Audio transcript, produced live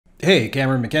Hey,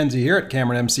 Cameron McKenzie here at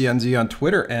Cameron MCNZ on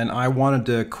Twitter, and I wanted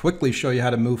to quickly show you how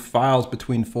to move files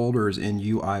between folders in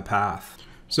UiPath.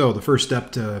 So the first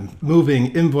step to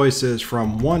moving invoices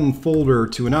from one folder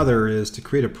to another is to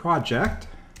create a project.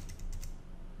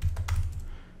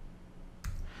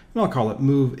 And I'll call it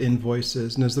Move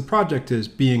Invoices. And as the project is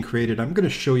being created, I'm going to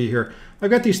show you here. I've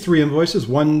got these three invoices,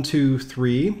 1, 2,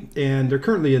 3, and they're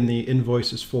currently in the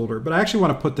Invoices folder. But I actually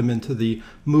want to put them into the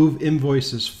Move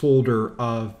Invoices folder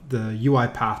of the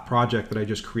UiPath project that I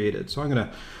just created. So I'm going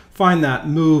to find that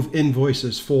Move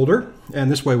Invoices folder. And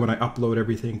this way, when I upload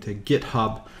everything to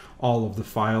GitHub, all of the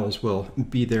files will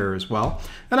be there as well.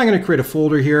 And I'm going to create a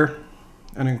folder here.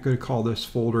 And I'm going to call this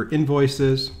folder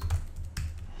Invoices.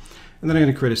 And then I'm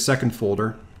going to create a second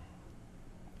folder,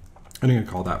 and I'm going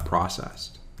to call that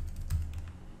Processed.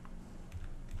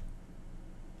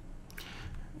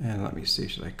 And let me see,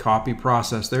 should I copy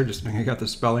Process there, just to make sure I got the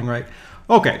spelling right?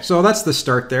 Okay, so that's the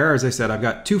start there. As I said, I've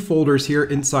got two folders here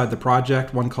inside the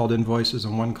project, one called Invoices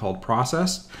and one called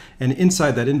Processed. And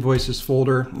inside that Invoices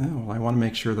folder, I want to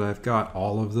make sure that I've got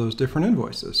all of those different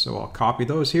invoices. So I'll copy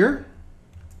those here.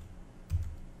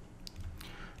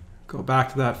 Go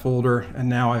back to that folder, and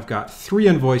now I've got 3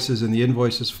 invoices in the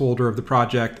Invoices folder of the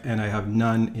project, and I have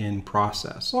none in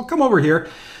Process. So I'll come over here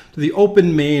to the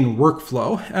Open Main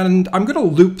workflow, and I'm going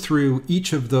to loop through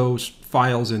each of those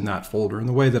files in that folder. And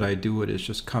the way that I do it is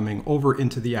just coming over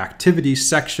into the Activities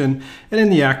section, and in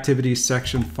the Activities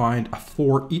section, find a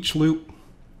for each loop.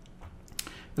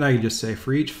 And I can just say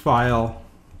for each file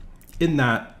in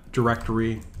that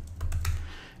directory,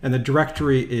 and the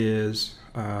directory is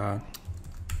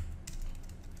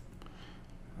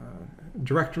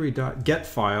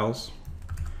directory.getFiles,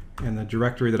 and the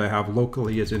directory that I have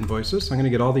locally is invoices. So I'm going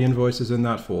to get all the invoices in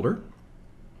that folder.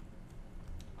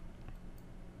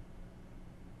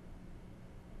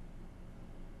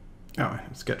 Oh,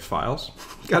 it's get files.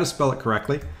 Got to spell it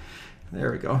correctly.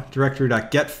 There we go.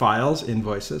 Directory.getFiles,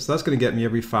 invoices. So that's going to get me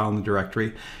every file in the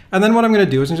directory. And then what I'm going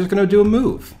to do is I'm just going to do a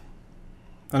move.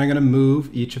 And I'm going to move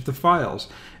each of the files.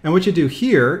 And what you do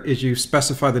here is you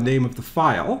specify the name of the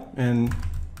file, and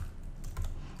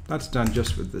that's done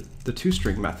just with the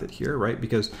toString method here, right?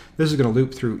 Because this is going to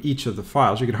loop through each of the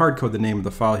files. You could hard code the name of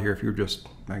the file here if you're just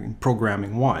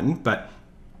programming one, but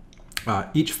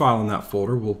each file in that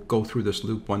folder will go through this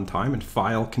loop one time, and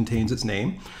file contains its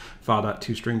name.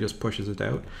 File.toString just pushes it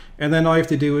out. And then all you have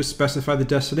to do is specify the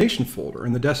destination folder,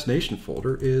 and the destination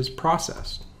folder is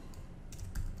Processed.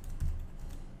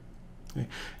 Okay.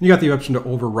 You got the option to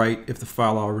overwrite if the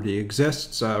file already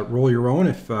exists. Roll your own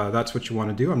if that's what you want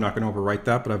to do. I'm not going to overwrite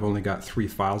that, but I've only got 3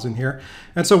 files in here.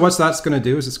 And so what that's going to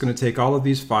do is it's going to take all of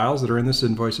these files that are in this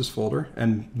Invoices folder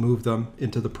and move them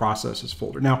into the Processes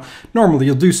folder. Now, normally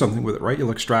you'll do something with it, right?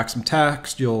 You'll extract some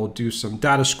text, you'll do some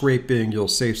data scraping, you'll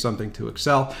save something to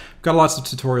Excel. I've got lots of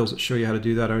tutorials that show you how to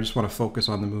do that. I just want to focus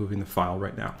on the moving the file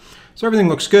right now. So everything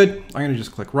looks good. I'm going to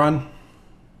just click Run.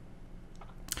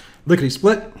 Lickety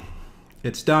split.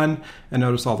 It's done, and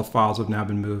notice all the files have now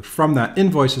been moved from that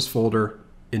Invoices folder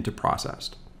into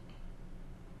Processed.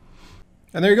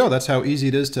 And there you go. That's how easy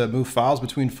it is to move files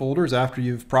between folders after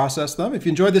you've processed them. If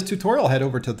you enjoyed this tutorial, head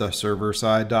over to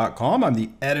theserverside.com. I'm the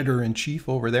editor-in-chief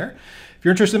over there. If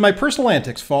you're interested in my personal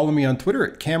antics, follow me on Twitter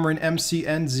at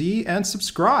CameronMCNZ and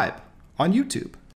subscribe on YouTube.